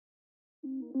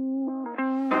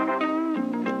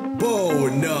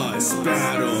join us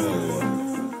battle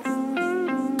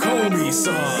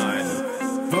Komi-San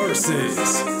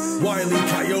versus Wile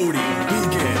Coyote.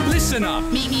 Begin. Listen up.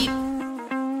 Meep meep.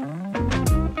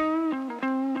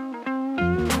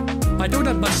 I don't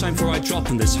have much time before I drop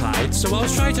in this hide, so I'll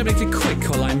try to make it quick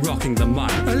while I'm rocking the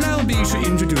mic. Allow me to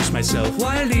introduce myself,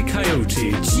 Wile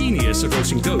Coyote, genius of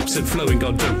roasting dopes and flowing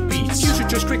on dope beats. You should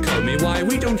just call me why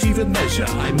we don't even measure.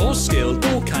 I'm more skilled,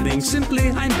 more cunning,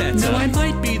 simply I'm better. Now I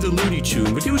might be the Looney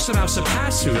Tune, but you somehow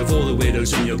surpass you of all the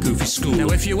weirdos in your goofy school. Now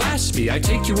if you ask me, I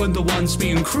take you on the ones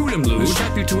being crude and loose,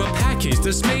 strap you to a package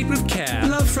that's made with care.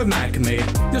 Love from Acme,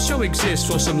 your show exists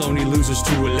for some lonely losers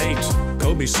to relate.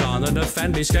 Komi-San and her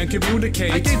fanbase can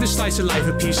communicate. I gave this slice of life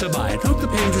a peace of mind, hope the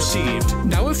pain's received.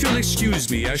 Now if you'll excuse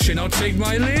me, I shall not take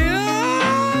my leave.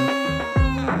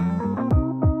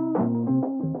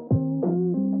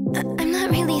 I'm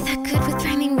not really that good with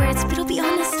rhyming words, but I'll be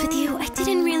honest with you, I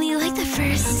didn't really like the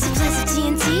first. Supplies of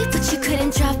TNT, but you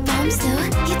couldn't drop bombs though.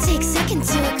 You take second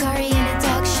to a Gary in a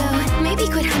dog show. Maybe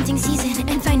quit hunting season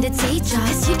and find a day job,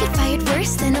 'cause you get fired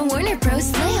worse than a Warner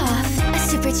Bros. layoff. A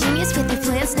super genius with their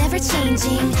plans never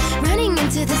changing, running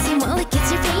into the same wall, it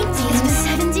gets your painting. It's been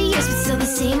 70 years but still the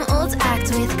same old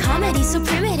act, with comedy so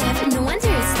primitive, no wonder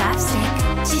it's slapstick.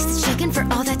 Chased the chicken for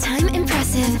all that time,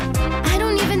 impressive. I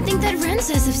don't even think that runs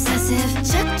as obsessive.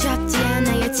 Chuck dropped, yeah,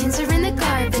 now your tunes are in the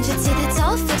garbage. I'd say that's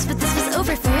all folks, but this was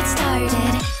over before it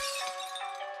started.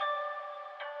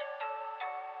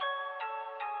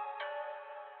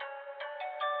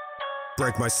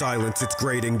 Break my silence, it's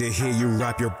grating to hear you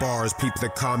rap your bars. Peep the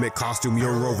comic costume,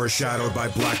 you're overshadowed by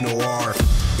black noir.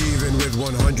 Even with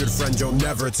 100 friends, you'll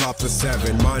never top the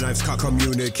 7. My knife's cut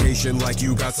communication like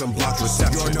you got some blocked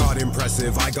reception. You're not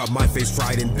impressive, I got my face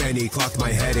fried and Benny clocked my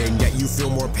head in. Yet you feel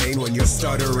more pain when you're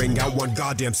stuttering out one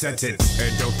goddamn sentence.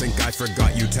 And don't think I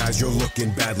forgot you, Taz, you're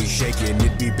looking badly shaken.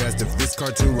 It'd be best if this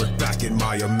cartoon were back in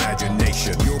my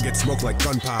imagination. You'll get smoked like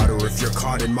gunpowder if you're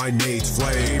caught in my nade's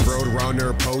flame.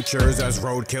 Roadrunner poachers as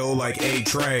roadkill like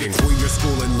A-Train. Between your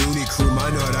school and loony crew, my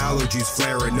nut allergies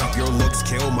flaring up. Your looks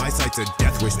kill, my sight's a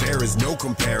death wish, there is no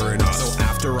comparing us. So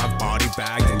after I've body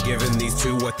bagged and given these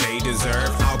two what they deserve,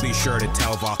 I'll be sure to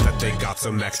tell Vought that they got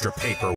some extra paper.